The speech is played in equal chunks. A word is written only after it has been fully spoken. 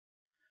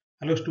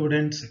Hello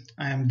students,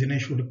 I am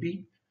Dinesh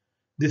Udupi.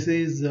 This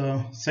is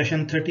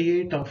session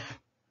 38 of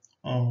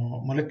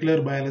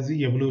Molecular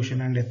Biology,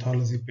 Evolution and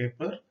Ethology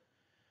paper.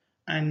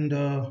 And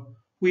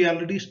we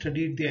already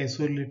studied the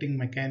isolating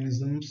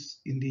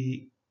mechanisms in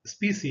the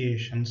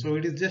speciation. So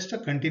it is just a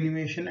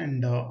continuation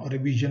and a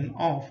revision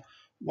of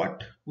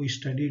what we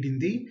studied in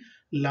the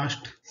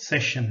last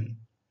session.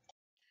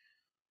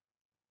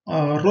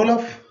 Role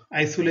of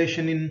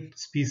isolation in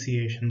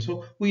speciation.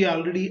 So we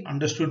already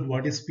understood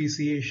what is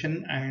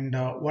speciation and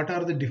what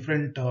are the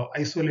different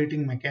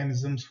isolating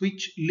mechanisms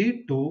which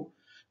lead to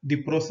the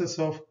process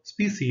of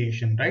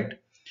speciation, right?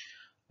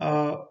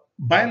 Uh,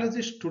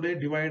 Biologists today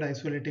divide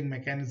isolating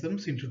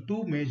mechanisms into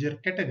two major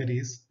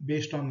categories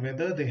based on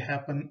whether they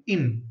happen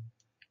in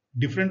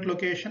different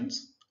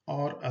locations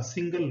or a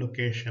single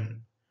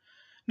location.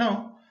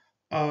 Now,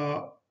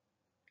 uh,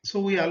 so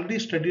we already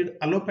studied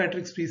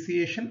allopatric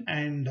speciation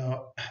and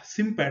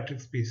sympatric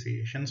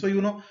speciation. So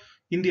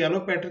in the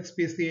allopatric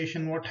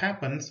speciation, what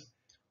happens?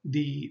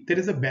 There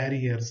is a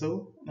barrier.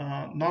 So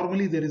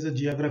normally there is a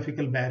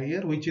geographical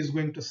barrier which is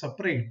going to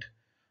separate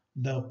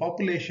the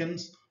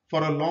populations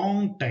for a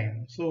long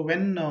time. So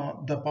when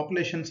the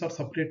populations are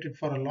separated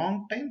for a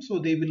long time, so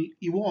they will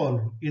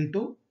evolve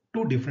into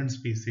two different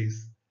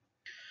species.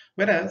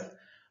 Whereas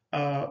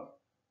uh,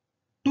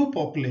 two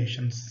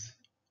populations,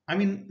 I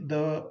mean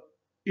the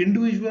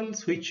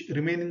individuals which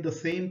remain in the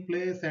same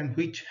place and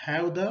which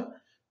have the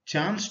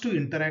chance to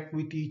interact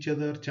with each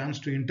other, chance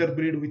to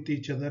interbreed with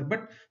each other,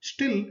 but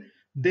still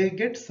they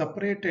get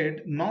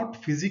separated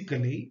not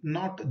physically,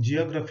 not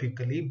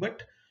geographically,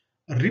 but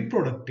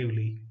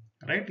reproductively,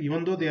 right?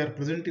 Even though they are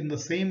present in the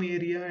same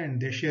area and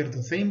they share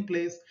the same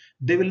place,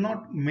 they will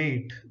not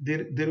mate.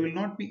 There will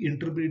not be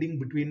interbreeding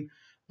between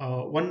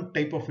one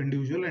type of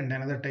individual and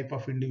another type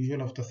of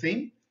individual of the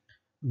same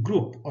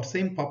group or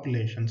same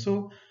population.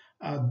 So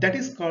that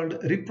is called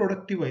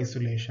reproductive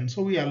isolation.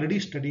 So we already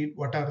studied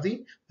what are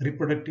the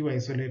reproductive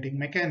isolating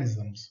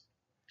mechanisms,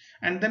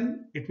 and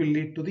then it will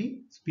lead to the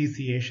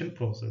speciation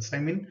process. I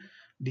mean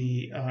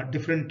the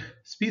different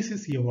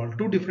species evolve,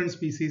 two different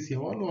species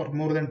evolve, or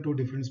more than two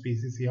different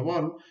species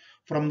evolve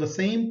from the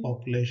same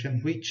population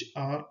which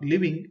are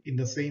living in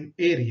the same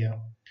area.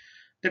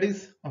 That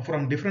is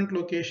from different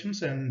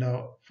locations and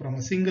from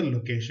a single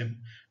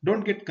location.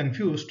 Don't get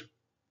confused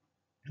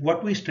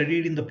what we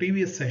studied in the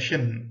previous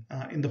session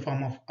in the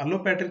form of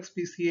allopatric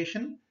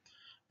speciation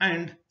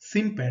and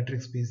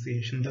sympatric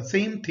speciation. The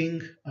same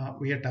thing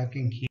we are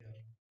talking here.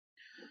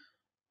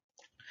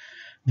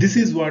 This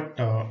is what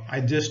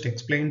I just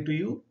explained to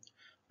you.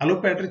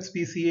 Allopatric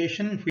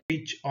speciation,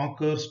 which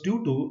occurs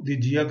due to the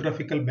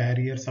geographical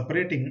barrier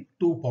separating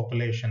two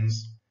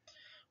populations,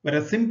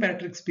 whereas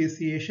sympatric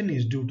speciation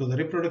is due to the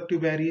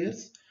reproductive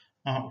barriers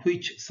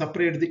which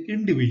separate the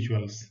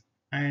individuals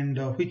and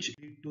which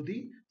lead to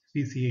the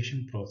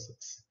speciation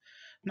process.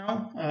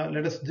 Now,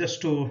 let us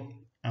just to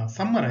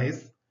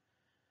summarize.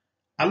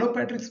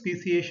 Allopatric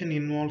speciation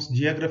involves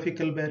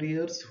geographical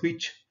barriers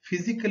which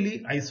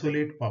physically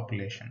isolate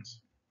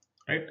populations.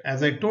 Right?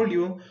 As I told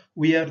you,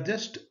 we are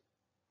just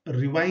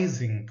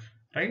revising,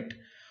 right?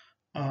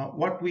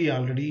 What we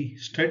already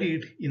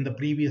studied in the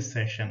previous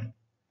session.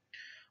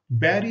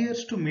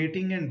 Barriers to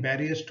mating and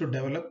barriers to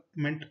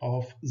development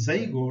of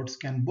zygotes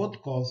can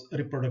both cause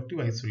reproductive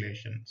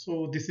isolation.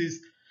 So this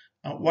is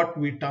what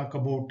we talk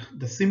about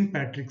the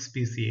sympatric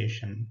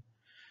speciation.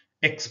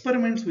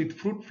 Experiments with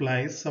fruit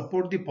flies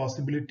support the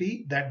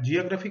possibility that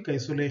geographic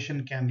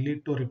isolation can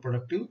lead to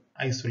reproductive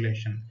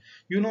isolation.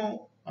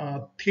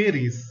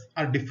 Theories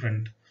are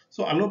different.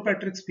 So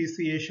allopatric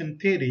speciation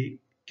theory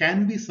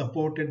can be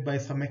supported by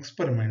some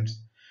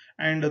experiments.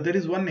 And there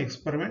is one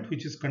experiment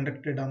which is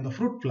conducted on the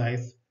fruit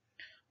flies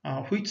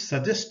which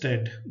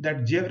suggested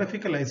that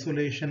geographical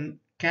isolation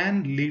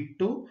can lead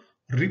to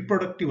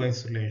reproductive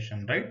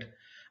isolation, right?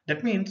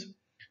 That means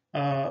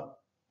uh,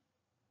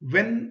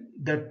 when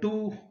the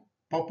two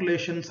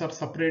populations are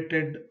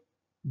separated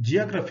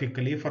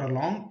geographically for a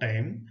long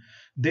time,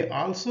 they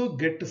also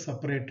get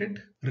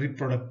separated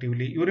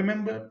reproductively. You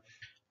remember,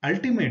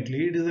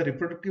 ultimately, it is a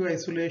reproductive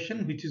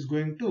isolation which is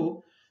going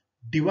to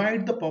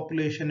divide the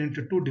population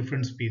into two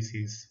different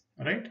species,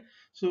 right?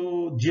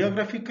 So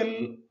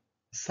geographical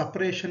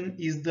separation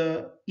is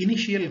the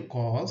initial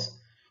cause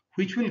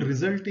which will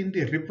result in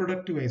the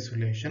reproductive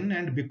isolation,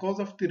 and because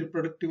of the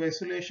reproductive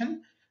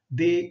isolation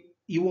they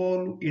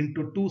evolve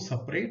into two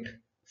separate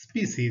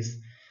species.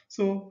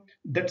 So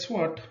that's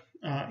what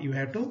you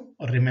have to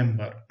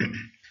remember.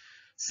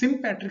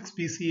 Sympatric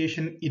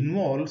speciation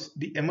involves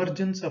the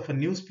emergence of a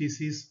new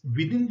species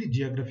within the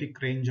geographic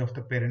range of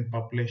the parent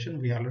population.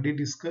 We already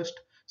discussed,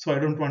 so I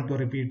don't want to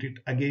repeat it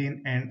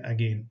again and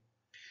again.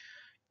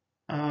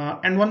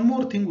 And one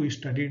more thing we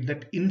studied,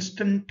 that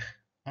instant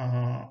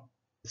uh,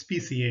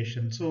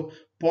 speciation. So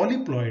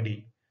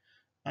polyploidy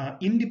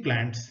in the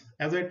plants,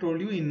 as I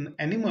told you, in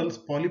animals,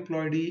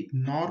 polyploidy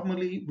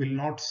normally will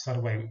not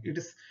survive.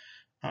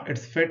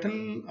 It's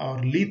fatal or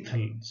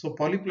lethal. So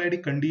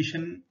polyploidy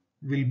condition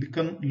will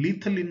become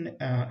lethal in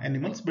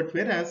animals, but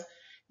whereas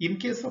in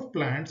case of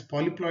plants,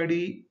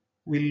 polyploidy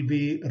will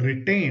be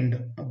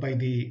retained by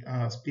the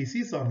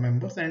species or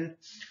members, and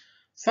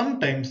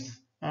sometimes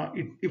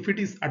if it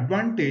is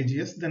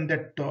advantageous, then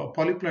that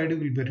polyploidy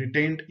will be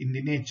retained in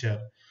the nature.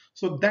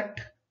 So that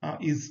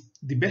is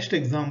the best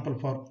example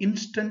for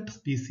instant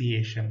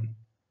speciation.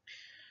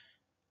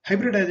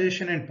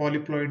 Hybridization and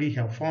polyploidy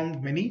have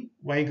formed many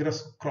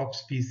vigorous crop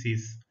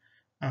species.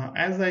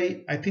 As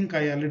I think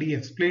I already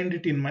explained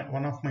it in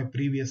one of my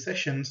previous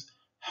sessions,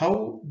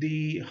 how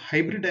the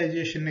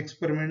hybridization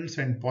experiments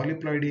and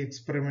polyploidy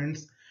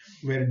experiments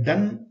were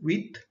done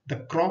with the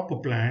crop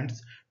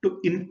plants to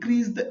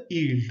increase the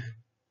yield,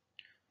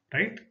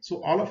 right?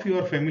 So all of you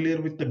are familiar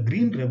with the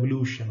Green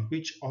Revolution,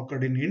 which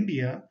occurred in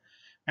India,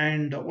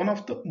 and one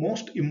of the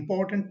most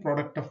important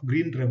product of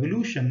Green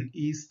Revolution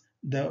is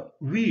the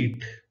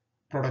wheat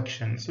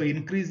production. So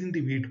increasing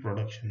the wheat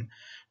production,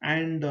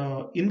 and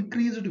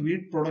increased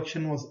wheat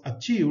production was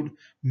achieved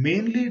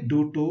mainly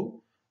due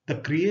to the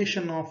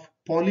creation of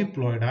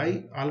polyploid.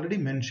 I already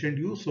mentioned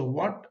you. So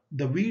what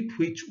the wheat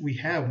which we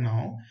have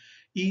now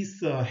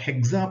is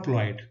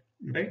hexaploid,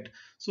 right?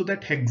 So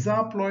that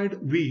hexaploid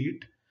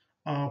wheat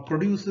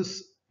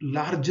produces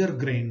larger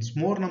grains,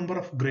 more number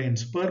of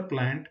grains per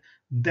plant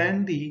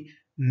than the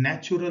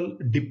natural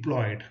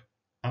diploid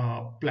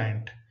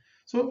plant.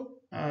 So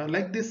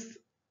like this,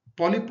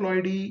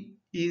 polyploidy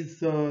is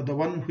the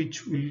one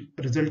which will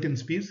result in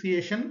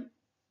speciation,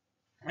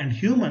 and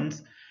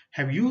humans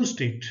have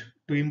used it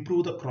to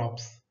improve the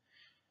crops.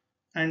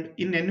 And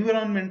in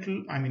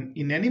environmental, I mean,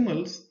 in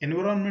animals,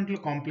 environmental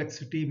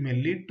complexity may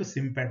lead to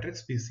sympatric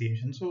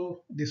speciation.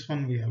 So this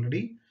one we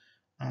already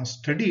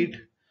studied.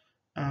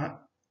 Uh,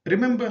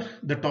 Remember,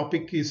 the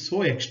topic is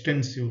so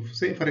extensive.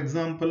 Say, for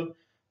example,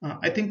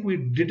 I think we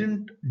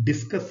didn't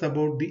discuss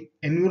about the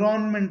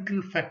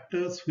environmental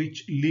factors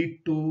which lead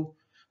to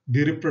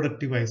the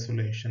reproductive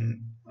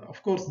isolation.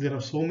 Of course, there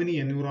are so many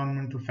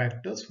environmental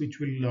factors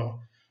which will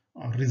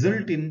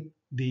result in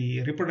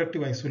the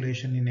reproductive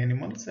isolation in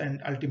animals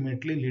and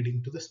ultimately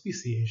leading to the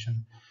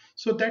speciation.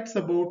 So that's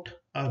about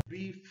a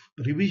brief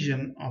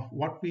revision of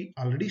what we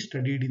already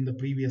studied in the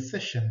previous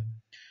session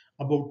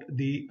about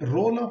the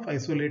role of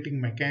isolating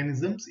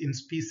mechanisms in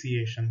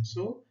speciation.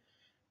 So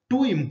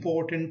two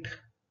important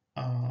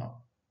uh,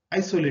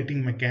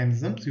 isolating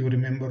mechanisms, you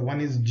remember,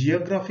 one is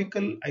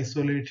geographical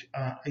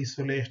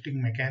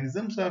isolating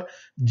mechanisms or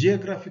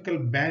geographical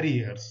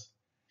barriers.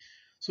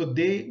 So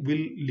they will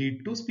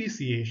lead to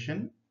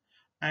speciation,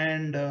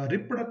 and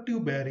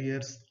reproductive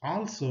barriers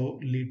also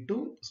lead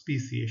to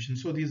speciation.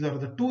 So these are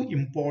the two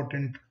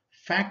important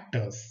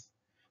factors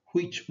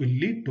which will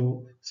lead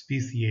to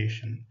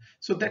speciation.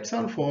 So that's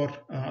all for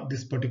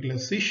this particular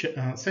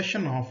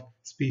session of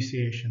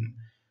speciation.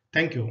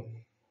 Thank you.